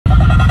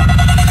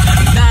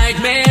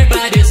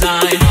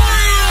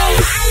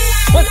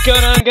What's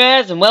going on,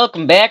 guys, and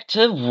welcome back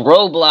to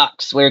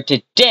Roblox, where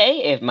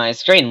today, if my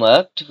screen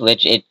worked,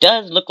 which it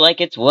does look like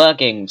it's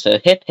working, so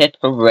hip hip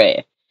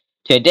hooray.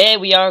 Today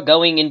we are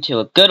going into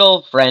a good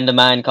old friend of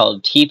mine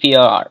called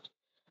TPRR.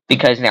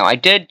 Because now, I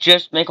did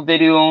just make a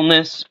video on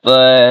this,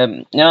 but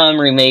now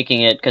I'm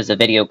remaking it because the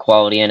video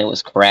quality in it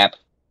was crap.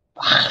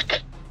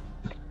 Fuck.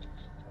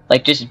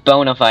 Like, just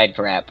bona fide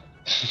crap.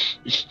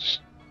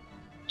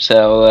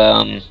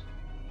 So,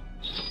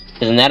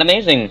 isn't that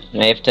amazing?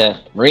 I have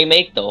to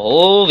remake the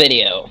whole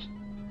video.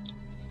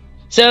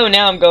 So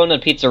now I'm going to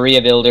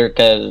Pizzeria Builder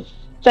because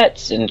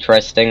that's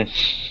interesting.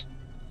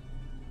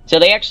 So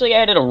they actually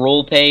added a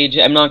rule page.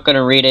 I'm not going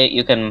to read it.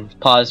 You can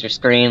pause your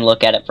screen,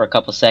 look at it for a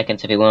couple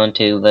seconds if you want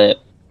to, but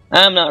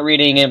I'm not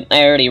reading it.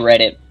 I already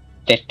read it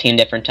 15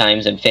 different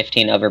times in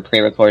 15 other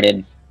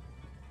pre-recorded,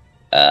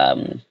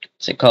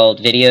 what's it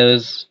called,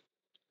 videos.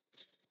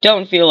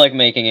 Don't feel like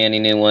making any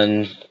new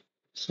ones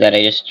that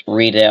I just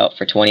read it out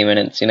for 20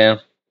 minutes, you know?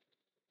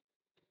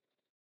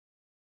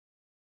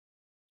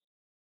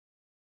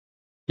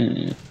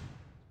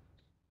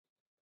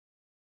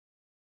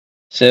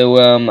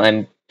 So,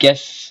 I'm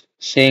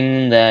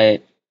guessing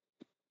that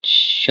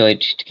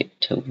should get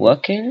to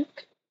working?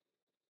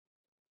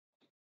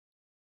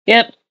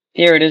 Yep,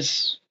 here it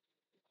is.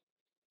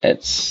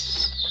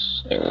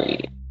 That's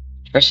very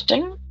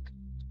interesting.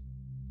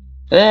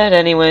 But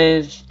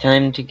anyways,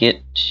 time to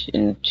get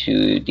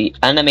into the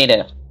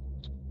animator.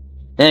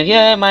 Now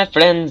here, my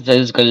friends,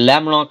 is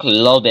Glamrock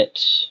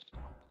Lolbit.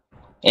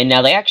 And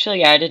now they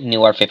actually added new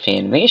R50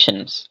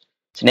 animations.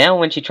 So now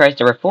when she tries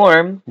to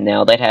reform,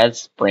 now that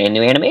has brand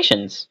new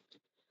animations.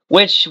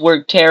 Which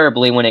work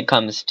terribly when it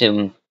comes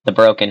to the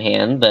broken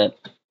hand, but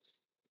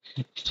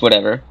it's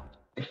whatever.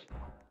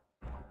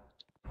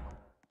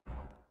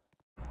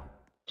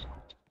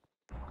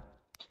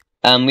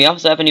 We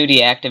also have a new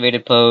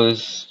deactivated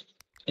pose,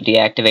 a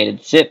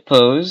deactivated sit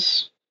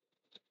pose.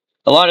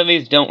 A lot of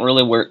these don't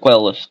really work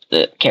well with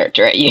the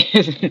character I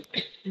use.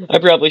 I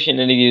probably shouldn't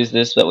have used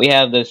this, but we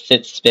have the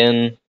sit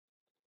spin.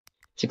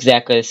 It's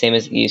exactly the same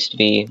as it used to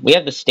be. We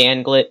have the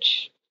stand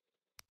glitch,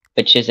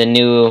 which is a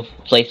new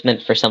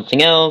placement for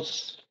something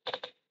else.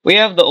 We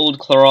have the old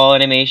claw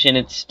animation,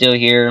 it's still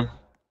here.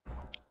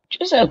 Which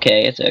is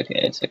okay, it's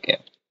okay, it's okay.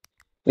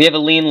 We have a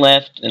lean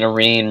left and a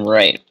lean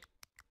right.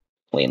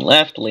 Lean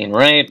left, lean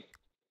right.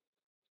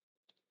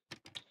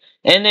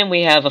 And then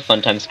we have a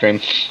fun time scream.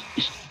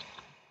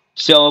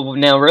 So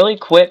now really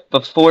quick,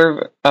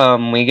 before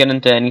we get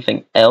into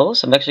anything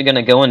else, I'm actually going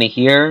to go into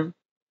here.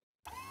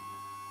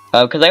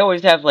 Because I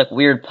always have like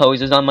weird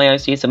poses on my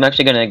IC, so I'm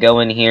actually going to go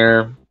in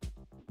here.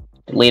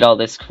 Delete all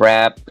this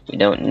crap we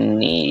don't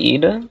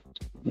need. And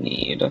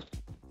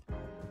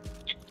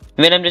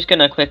then I'm just going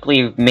to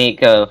quickly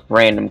make a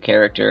random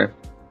character.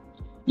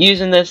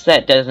 Using this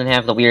that doesn't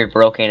have the weird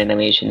broken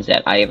animations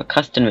that I have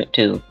accustomed it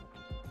to.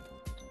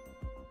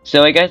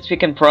 So I guess we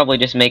can probably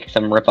just make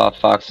some rip-off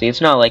Foxy.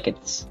 It's not like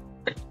it's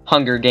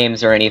Hunger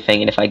Games or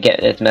anything, and if I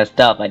get this messed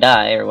up, I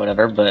die, or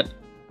whatever, but,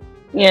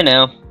 you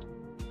know.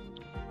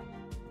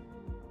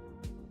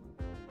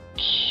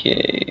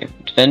 Okay,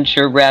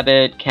 Adventure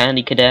Rabbit,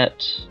 Candy Cadet.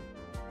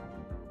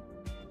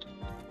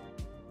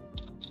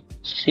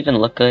 Does this even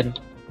look good?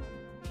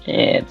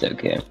 Yeah, it's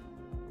okay.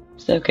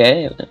 It's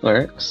okay, it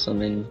works, I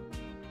mean...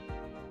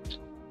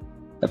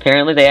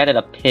 Apparently they added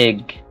a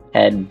pig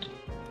head.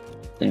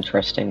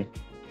 Interesting.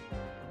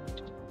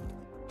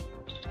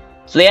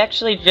 So they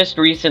actually just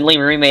recently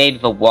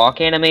remade the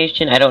walk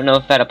animation. I don't know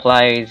if that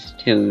applies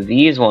to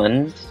these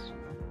ones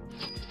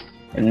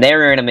and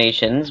their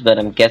animations, but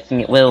I'm guessing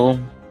it will.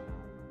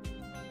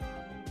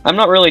 I'm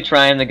not really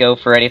trying to go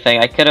for anything.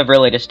 I could have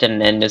really just did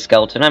an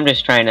endoskeleton. I'm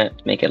just trying to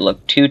make it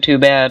look too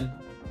bad.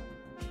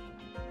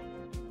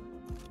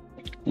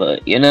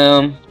 But, you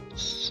know,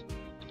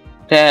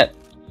 that,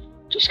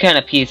 just kind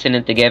of piecing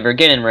it together,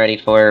 getting ready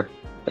for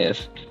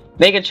this.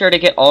 Making sure to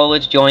get all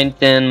its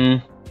joints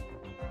in.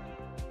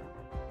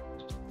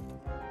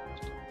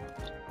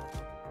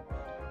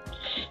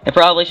 I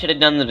probably should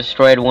have done the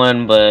destroyed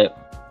one,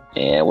 but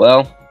yeah,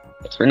 well,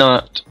 guess we're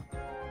not.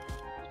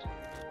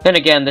 Then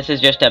again, this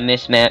is just a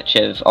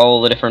mismatch of all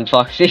the different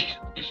Foxies.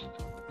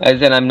 As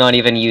in, I'm not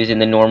even using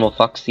the normal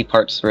Foxy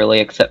parts, really,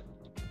 except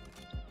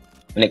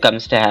when it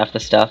comes to half the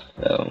stuff.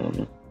 I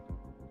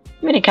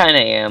mean, I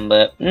kinda am,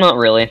 but not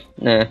really.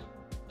 Nah,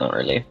 not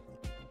really.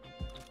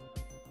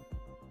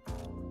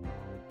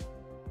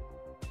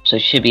 So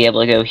should be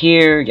able to go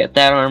here, get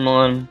that arm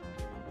on.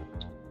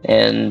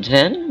 And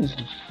then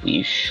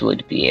we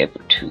should be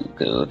able to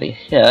go over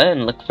here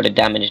and look for the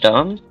damaged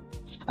arm.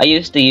 I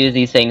used to use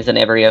these things in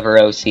every other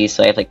OC,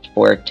 so I have like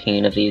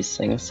 14 of these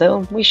things,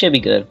 so we should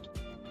be good.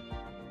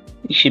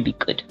 We should be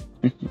good.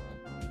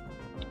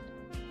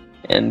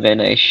 And then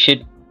I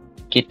should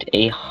get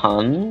a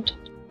hand.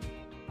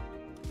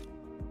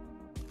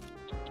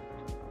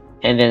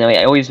 And then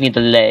I always need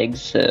the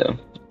legs, so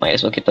might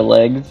as well get the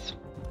legs.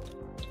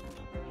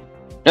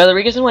 Now the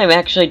reason why I'm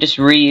actually just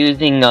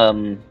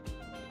reusing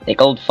like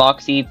old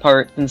Foxy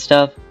parts and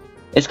stuff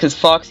is because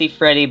Foxy,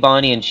 Freddy,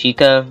 Bonnie, and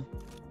Chica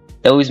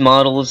those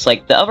models,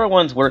 like, the other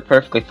ones work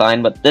perfectly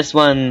fine, but this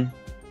one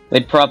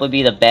would probably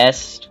be the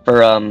best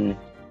for,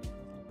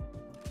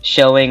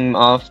 showing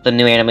off the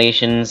new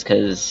animations,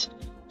 because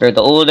they're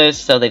the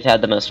oldest, so they've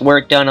had the most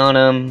work done on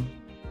them.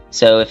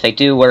 So if they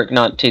do work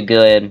not too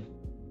good,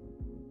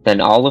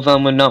 then all of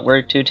them would not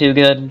work too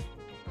good.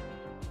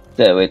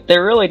 So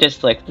they're really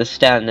just like the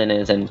stand-in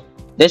is, and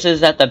this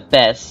is at the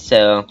best,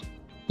 so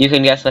you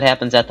can guess what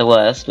happens at the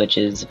worst, which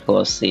is, of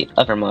course, the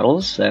other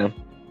models, so,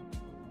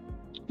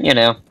 you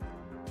know.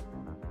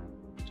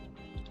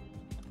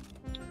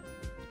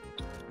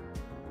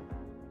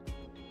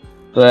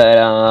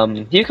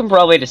 But, you can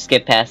probably just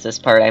skip past this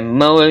part. I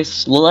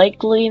most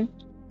likely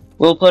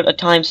will put a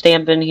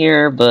timestamp in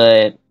here,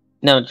 but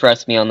don't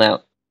trust me on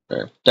that,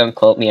 or don't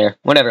quote me, or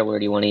whatever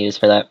word you want to use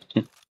for that.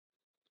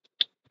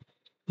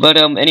 But,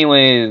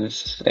 anyways,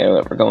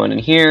 so we're going in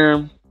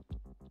here.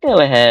 Go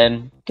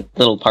ahead, get the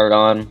little part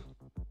on. And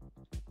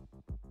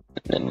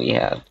then we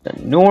have the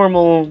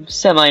normal,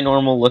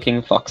 semi-normal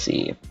looking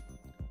Foxy.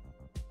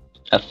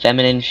 A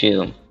feminine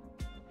shoe.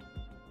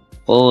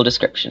 Full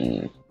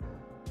description.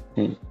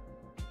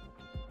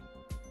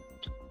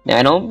 Now,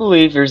 I don't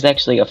believe there's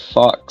actually a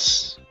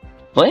fox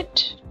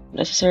foot,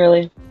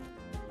 necessarily.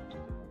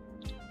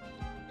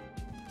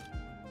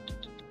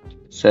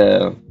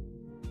 So,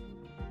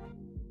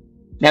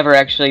 never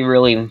actually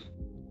really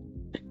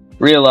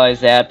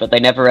realized that, but they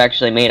never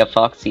actually made a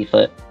foxy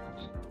foot.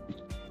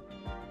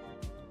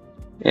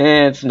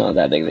 It's not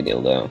that big of a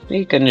deal, though.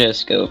 You can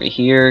just go over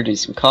here, do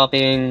some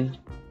copying,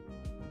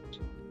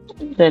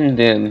 then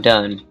boom,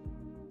 done.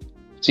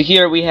 So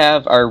here we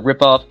have our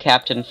rip-off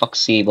Captain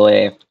Foxy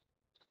boy.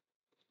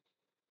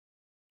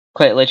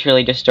 Quite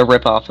literally just a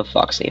rip-off of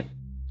Foxy.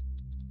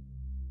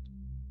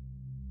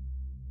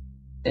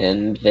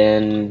 And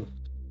then,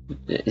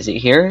 is it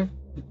here?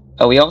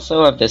 Oh, we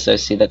also have this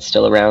OC that's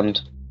still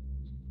around.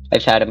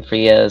 I've had him for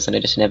years, and I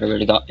just never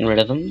really gotten rid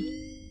of him.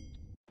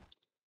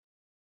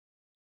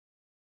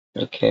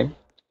 Okay.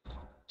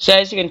 So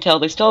as you can tell,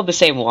 they still have the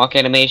same walk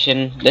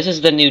animation. This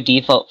is the new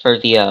default for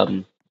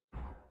the,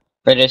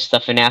 for just the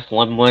FNAF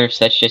 1 more,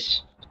 so that's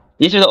just...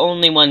 These are the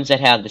only ones that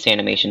have this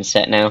animation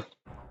set now.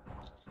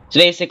 So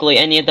basically,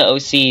 any of the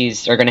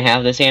OCs are gonna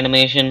have this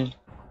animation.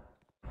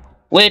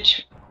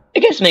 Which, I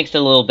guess makes it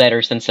a little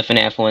better since the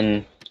FNAF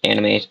 1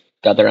 anime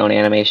got their own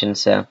animation,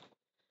 so...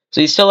 So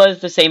he still has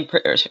the same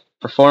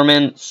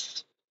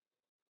performance.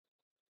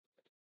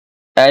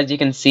 As you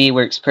can see,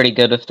 works pretty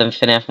good with the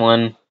FNAF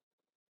 1.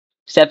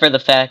 Except for the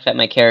fact that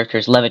my character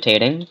is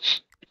levitating.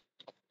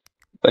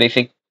 But I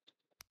think...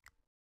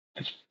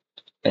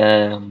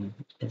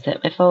 is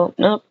that my fault?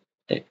 Nope.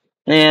 Yeah,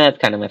 that's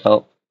kind of my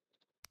fault.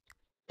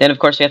 Then, of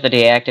course, we have the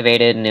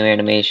deactivated new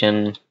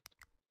animation.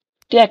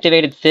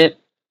 Deactivated sit.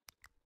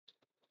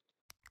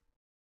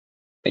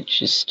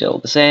 Which is still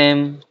the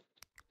same.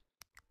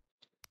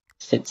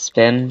 Sit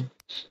spin.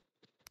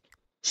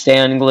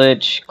 Stand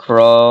glitch,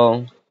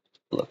 crawl,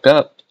 look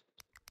up.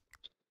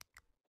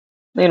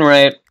 Lean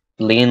right,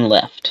 lean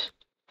left.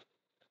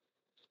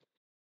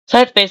 So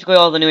that's basically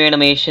all the new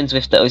animations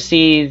with the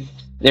OCs.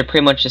 They're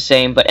pretty much the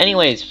same. But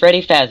anyways,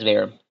 Freddy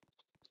Fazbear.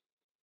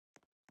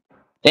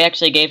 They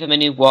actually gave him a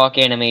new walk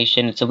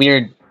animation. It's a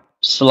weird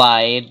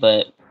slide,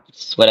 but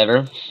it's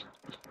whatever.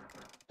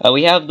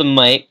 We have the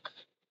mic,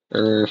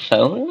 or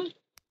phone.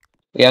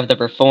 We have the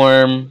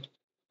perform.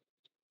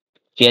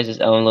 He has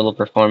his own little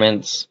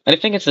performance. And I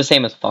think it's the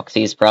same as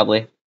Foxy's,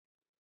 probably.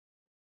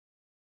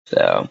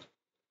 So,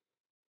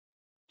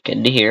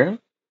 good to hear.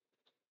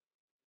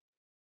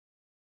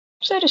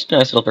 So just a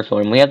nice little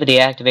perform. We have the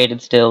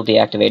deactivated still,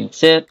 deactivated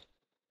sit,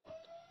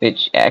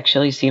 which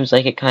actually seems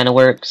like it kind of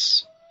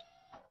works.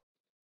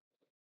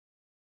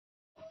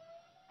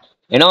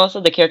 And also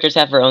the characters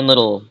have their own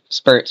little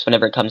spurts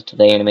whenever it comes to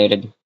the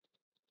animated,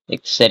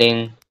 like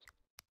sitting.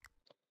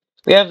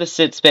 We have the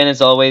sit spin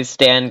as always,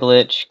 stand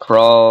glitch,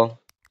 crawl,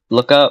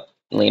 look up,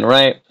 lean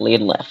right,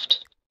 lean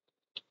left.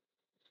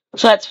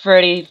 So that's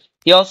Freddy.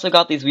 He also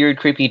got these weird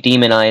creepy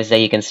demon eyes that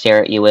you can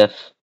stare at you with.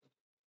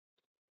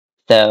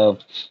 So,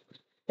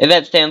 if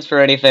that stands for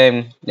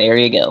anything, there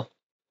you go.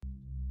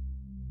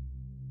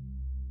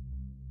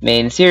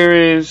 Main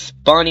series,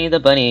 Bonnie the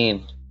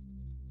Bunny.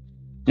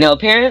 Now,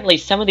 apparently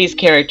some of these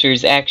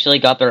characters actually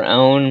got their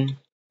own,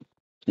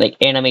 like,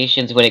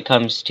 animations when it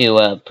comes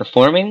to,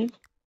 performing.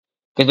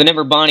 Because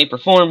whenever Bonnie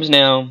performs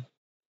now,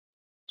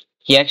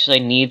 he actually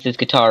needs his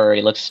guitar or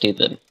he looks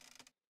stupid.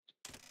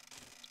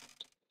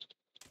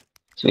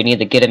 So we need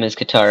to get him his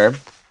guitar.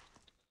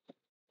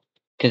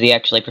 Because he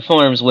actually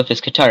performs with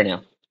his guitar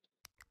now.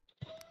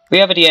 We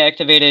have a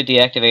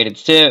deactivated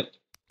sit.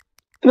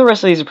 And the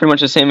rest of these are pretty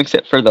much the same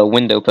except for the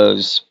window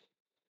pose.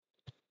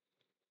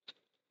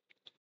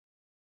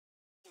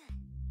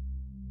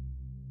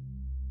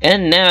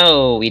 And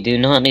now, we do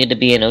not need to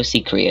be an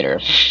OC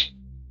creator.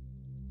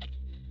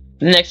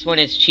 The next one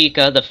is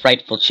Chica, the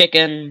Frightful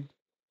Chicken.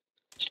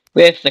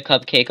 With the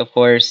cupcake, of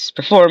course.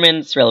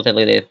 Performance,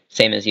 relatively the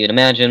same as you'd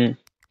imagine.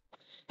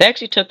 They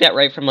actually took that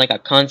right from like a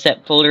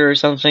concept folder or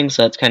something,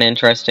 so that's kind of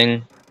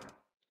interesting.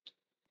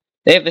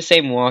 They have the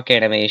same walk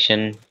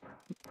animation.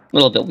 A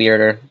little bit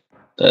weirder,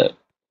 but...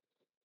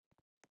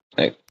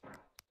 like,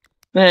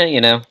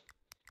 you know.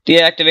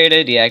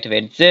 Deactivated,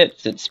 deactivated,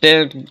 sit,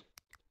 spin.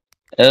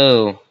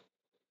 Oh.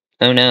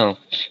 Oh no.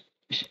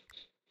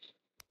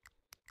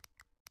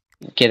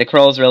 Okay, the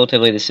crawl's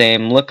relatively the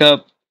same. Look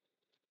up.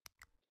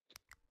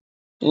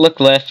 Look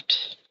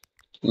left.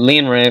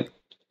 Lean right.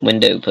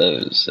 Window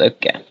pose.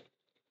 Okay.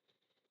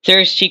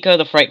 There's Chico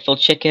the Frightful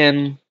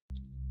Chicken.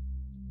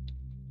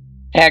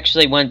 I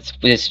actually once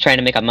was trying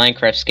to make a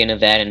Minecraft skin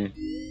of that, and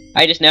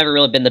I just never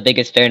really been the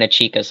biggest fan of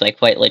Chico, so I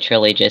quite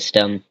literally just,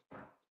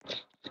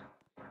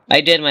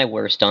 I did my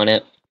worst on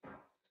it.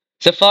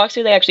 So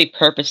Foxy, they actually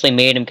purposely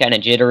made him kind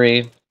of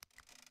jittery.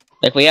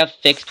 Like, we have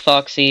fixed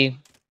Foxy.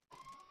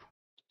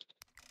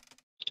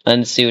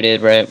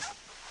 Unsuited, right?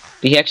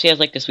 But he actually has,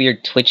 like, this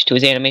weird twitch to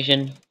his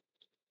animation.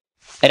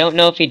 I don't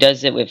know if he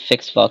does it with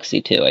fixed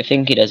Foxy, too. I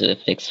think he does it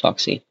with fixed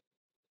Foxy.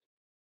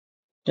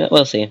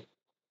 We'll see.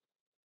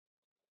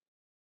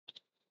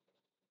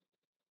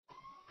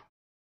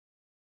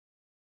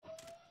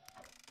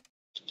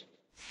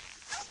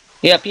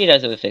 Yep, he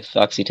does it with fixed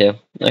Foxy, too.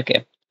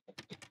 Okay.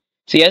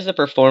 So he has the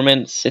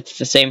performance. It's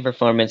the same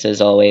performance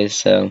as always,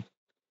 so...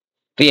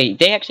 But yeah,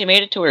 they actually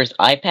made it to where his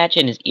eye patch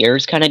and his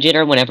ears kind of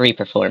jitter whenever he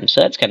performs,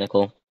 so that's kind of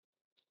cool.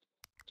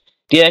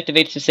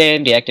 Deactivates the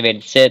same,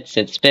 deactivated sit,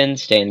 spin,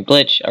 stand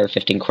glitch,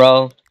 R15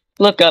 crawl.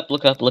 Look up,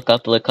 look up, look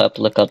up, look up,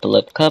 look up,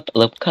 look up,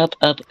 look up,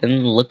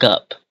 and look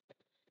up.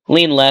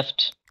 Lean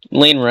left,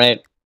 lean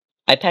right,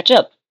 eye patch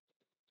up.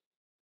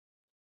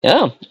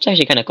 Oh, it's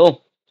actually kind of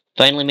cool.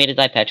 Finally made his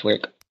eye patch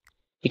work.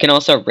 He can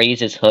also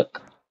raise his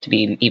hook to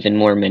be even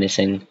more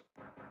menacing.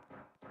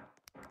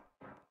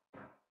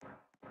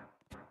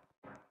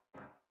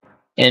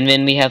 And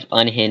then we have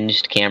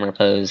unhinged camera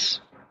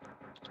pose.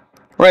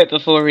 Right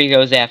before he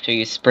goes after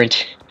you,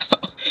 sprint.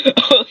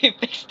 Oh, they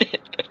fixed it.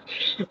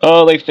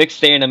 Oh, they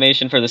fixed the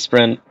animation for the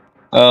sprint.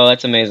 Oh,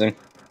 that's amazing.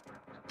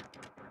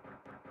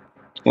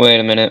 Wait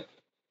a minute.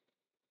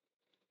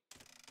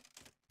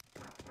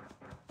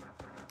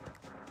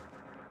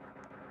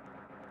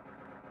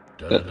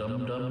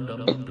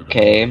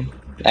 Okay,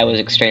 that was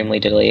extremely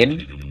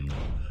delayed.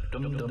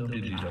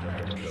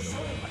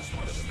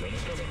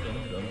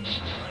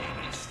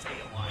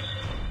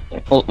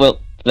 Well,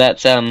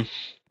 that's,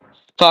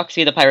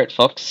 Foxy the Pirate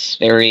Fox.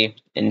 Very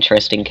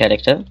interesting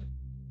character.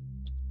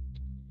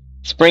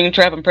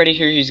 Springtrap, I'm pretty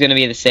sure he's gonna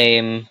be the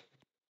same.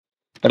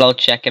 But I'll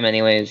check him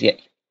anyways, yeah.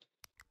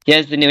 He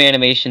has the new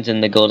animations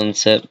in the golden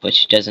set,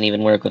 which doesn't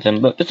even work with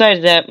him. But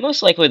besides that,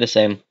 most likely the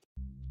same.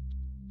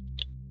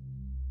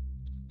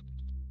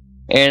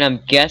 And I'm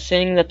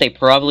guessing that they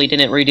probably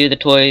didn't redo the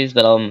toys,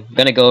 but I'm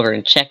gonna go over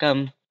and check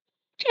them.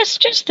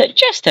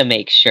 Just to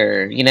make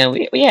sure, you know,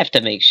 we have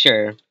to make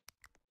sure.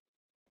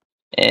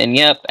 And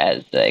yep,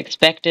 as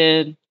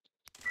expected,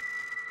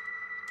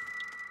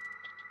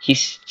 he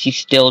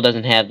still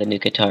doesn't have the new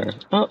guitar.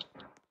 Oh,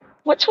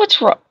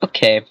 what's wrong?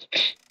 Okay.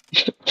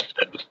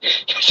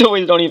 So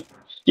he doesn't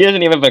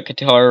even have a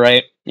guitar,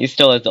 right? He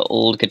still has the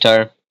old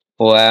guitar.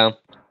 Wow.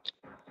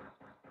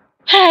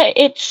 Hey,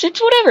 it's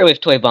whatever with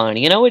Toy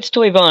Bonnie, you know, it's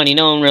Toy Bonnie,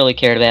 no one really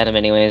cared about him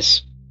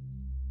anyways.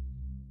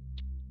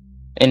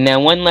 And now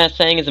one last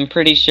thing is I'm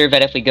pretty sure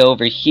that if we go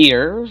over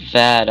here,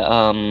 that,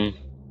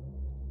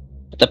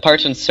 the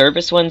parts and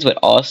service ones would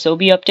also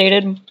be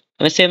updated.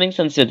 I'm assuming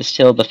since they're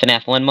still the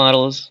FNAF 1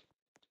 models.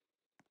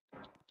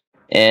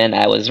 And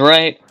I was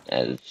right,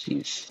 as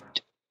he's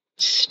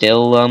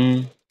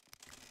still,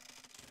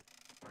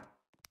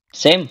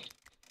 same.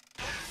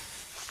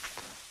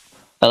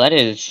 Well, that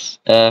is,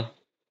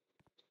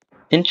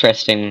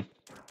 interesting.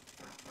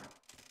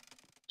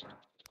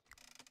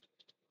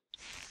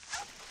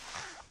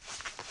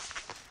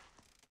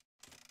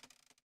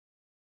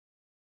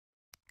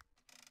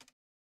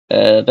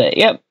 But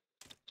yep.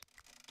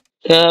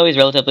 He's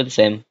relatively the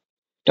same.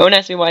 Don't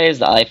ask me why is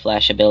the eye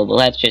flash available,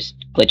 that's just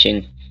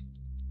glitching.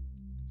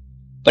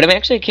 But I'm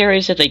actually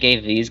curious if they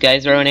gave these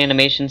guys their own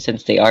animation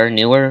since they are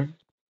newer.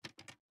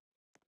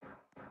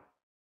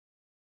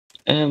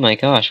 Oh my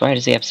gosh, why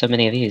does he have so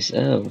many of these?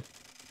 Oh.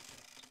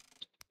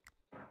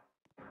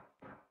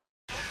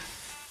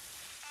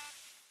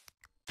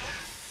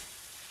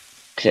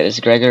 Because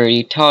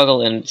Gregory,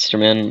 toggle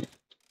instrument.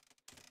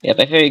 Yep,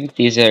 I think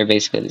these are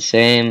basically the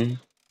same.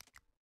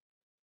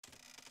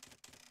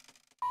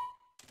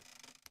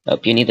 Oh,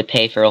 you need to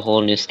pay for a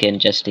whole new skin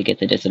just to get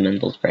the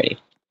disassembled Freddy.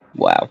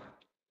 Wow.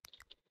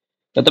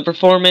 But the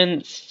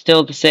performance,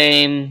 still the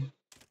same.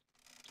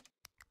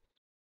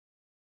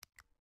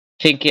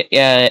 I think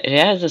it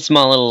has a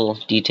small little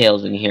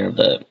details in here,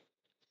 but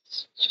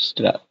it's just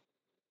about...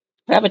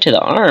 What happened to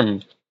the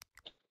arm?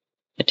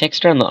 The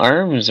texture on the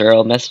arms are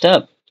all messed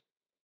up.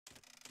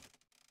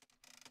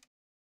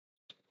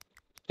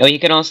 Oh, he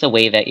can also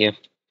wave at you.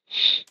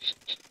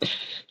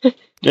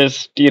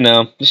 Just, you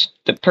know, just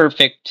the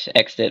perfect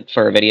exit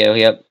for a video,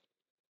 yep.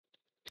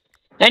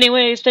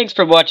 Anyways, thanks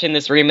for watching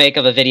this remake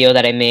of a video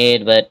that I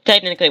made, but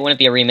technically it wouldn't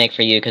be a remake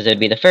for you because it would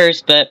be the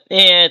first, but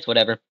yeah, it's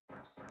whatever.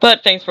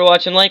 But thanks for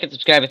watching, like and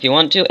subscribe if you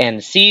want to,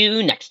 and see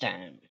you next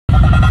time.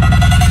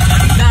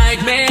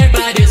 Nightmare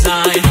by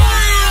design.